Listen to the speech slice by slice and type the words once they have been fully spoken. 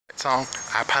song.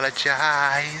 I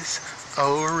apologize.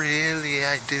 Oh, really,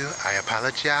 I do. I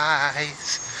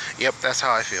apologize. Yep, that's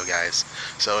how I feel, guys.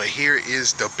 So here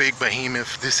is the big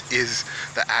behemoth. This is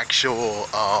the actual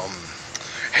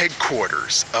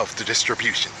headquarters of the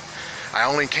distribution. I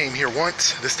only came here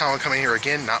once. This time I'm coming here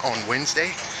again, not on Wednesday.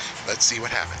 Let's see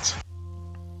what happens.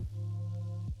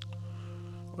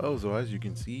 Well, so as you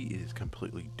can see, it is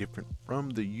completely different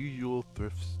from the usual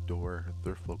thrift store,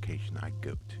 thrift location I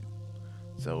go to.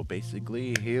 So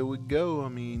basically, here we go. I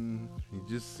mean, you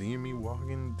just seeing me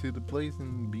walking to the place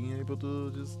and being able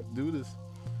to just do this.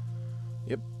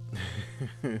 Yep.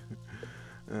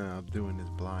 I'm doing this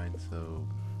blind, so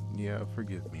yeah,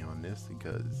 forgive me on this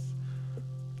because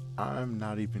I'm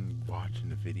not even watching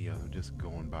the video. I'm just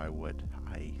going by what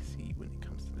I see when it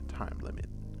comes to the time limit.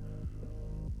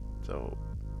 So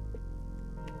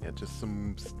yeah, just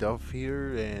some stuff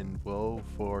here, and well,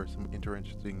 for some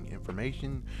interesting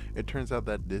information, it turns out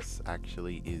that this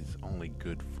actually is only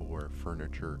good for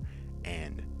furniture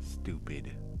and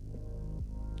stupid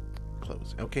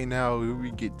clothes. Okay, now we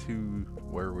get to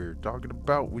where we're talking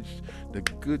about, which the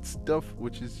good stuff,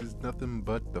 which is just nothing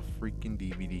but the freaking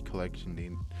DVD collection.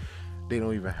 They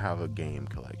don't even have a game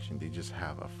collection. They just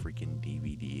have a freaking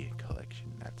DVD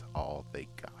collection. That's all they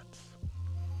got.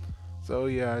 So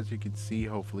yeah, as you can see,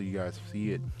 hopefully you guys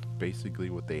see it. Basically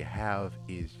what they have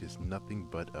is just nothing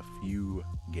but a few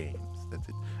games. That's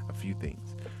it. A few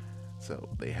things. So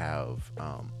they have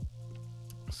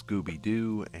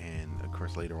Scooby-Doo, and of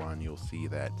course later on you'll see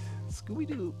that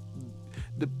Scooby-Doo,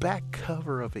 the back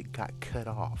cover of it got cut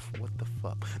off. What the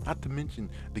fuck? Not to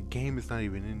mention the game is not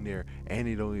even in there, and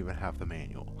they don't even have the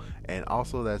manual. And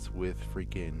also that's with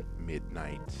freaking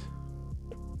Midnight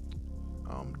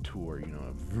tour,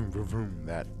 vroom, vroom, vroom,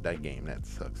 that game that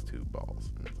sucks two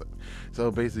balls. So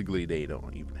basically they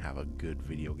don't even have a good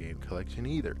video game collection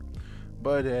either.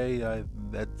 But hey,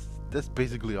 that's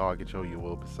basically all I can show you.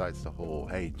 Well, besides the whole,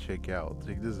 hey, check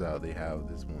this out, they have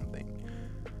this one thing.